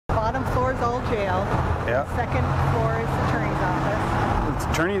all jail. Yeah. The second floor is the attorney's office. It's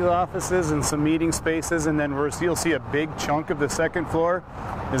attorney's offices and some meeting spaces, and then you'll see a big chunk of the second floor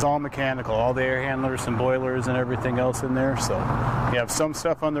is all mechanical, all the air handlers and boilers and everything else in there. So you have some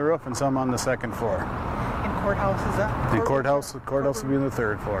stuff on the roof and some on the second floor. And courthouse is up. And courthouse will be on the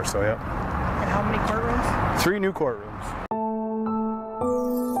third floor. So yeah. And how many courtrooms? 3 new courtrooms.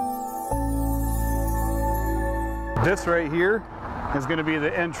 This right here is going to be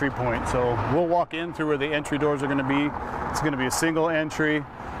the entry point. So we'll walk in through where the entry doors are going to be. It's going to be a single entry.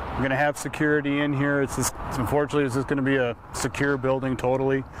 We're going to have security in here. Unfortunately, it's just going to be a secure building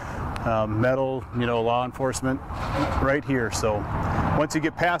totally. Metal, law enforcement right here. So once you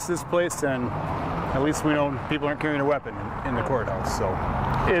get past this place, then at least we know people aren't carrying a weapon in the courthouse. So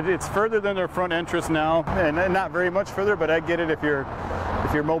it's further than their front entrance now, and not very much further, but I get it if you're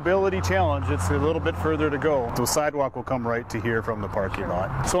mobility challenged, it's a little bit further to go. The sidewalk will come right to here from the parking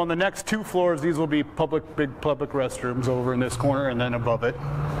lot. So on the next 2 floors, these will be big public restrooms over in this corner, and then above it.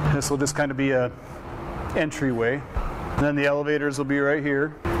 This will just kind of be a entryway. And then the elevators will be right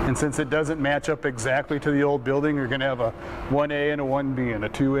here. And since it doesn't match up exactly to the old building, you're going to have a 1A and a 1B and a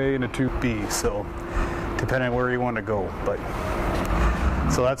 2A and a 2B. So depending on where you want to go.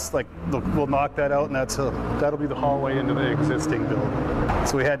 So that's we'll knock that out, and that'll be the hallway into the existing building.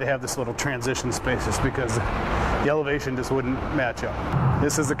 So we had to have this little transition space just because the elevation just wouldn't match up.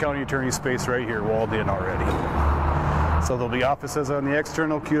 This is the county attorney's space right here, walled in already. So there'll be offices on the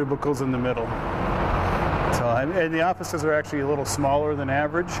external, cubicles in the middle. So, and the offices are actually a little smaller than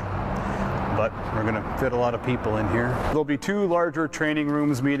average, but we're going to fit a lot of people in here. There'll be 2 larger training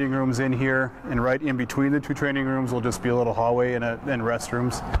rooms, meeting rooms in here, and right in between the 2 training rooms will just be a little hallway and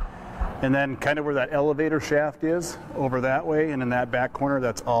restrooms. And then kind of where that elevator shaft is, over that way, and in that back corner,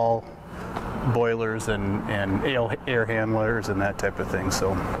 that's all boilers and air handlers and that type of thing.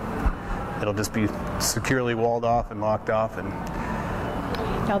 So it'll just be securely walled off and locked off. And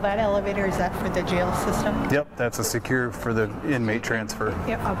now that elevator, is that for the jail system? Yep, that's a secure for the inmate transfer.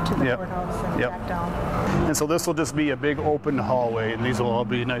 Yep, up to the courthouse and back down. And so this will just be a big open hallway, and these will all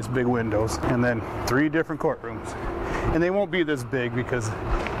be nice big windows. And then 3 different courtrooms. And they won't be this big because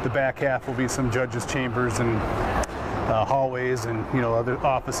the back half will be some judges' chambers and hallways and other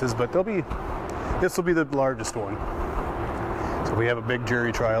offices, but this will be the largest one. So we have a big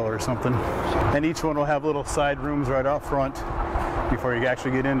jury trial or something. And each one will have little side rooms right out front before you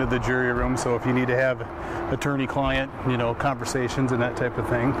actually get into the jury room. So if you need to have attorney-client, conversations and that type of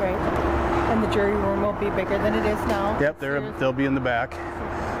thing. Right. And the jury room will be bigger than it is now. Yep, they'll be in the back.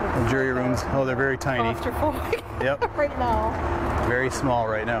 The jury rooms, they're very tiny. Claustrophobic. Yep. Right now. Very small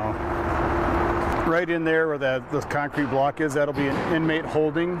right now. Right in there where the concrete block is, that'll be an inmate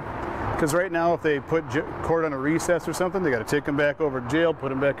holding. Because right now, if they put court on a recess or something, they got to take them back over to jail, put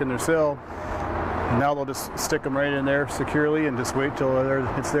them back in their cell. And now they'll just stick them right in there securely and just wait till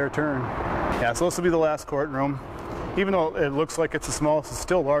it's their turn. Yeah, so this will be the last courtroom. Even though it looks like it's the smallest, it's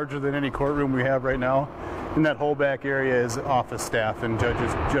still larger than any courtroom we have right now. And that whole back area is office staff and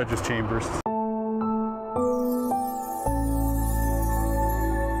judges' chambers.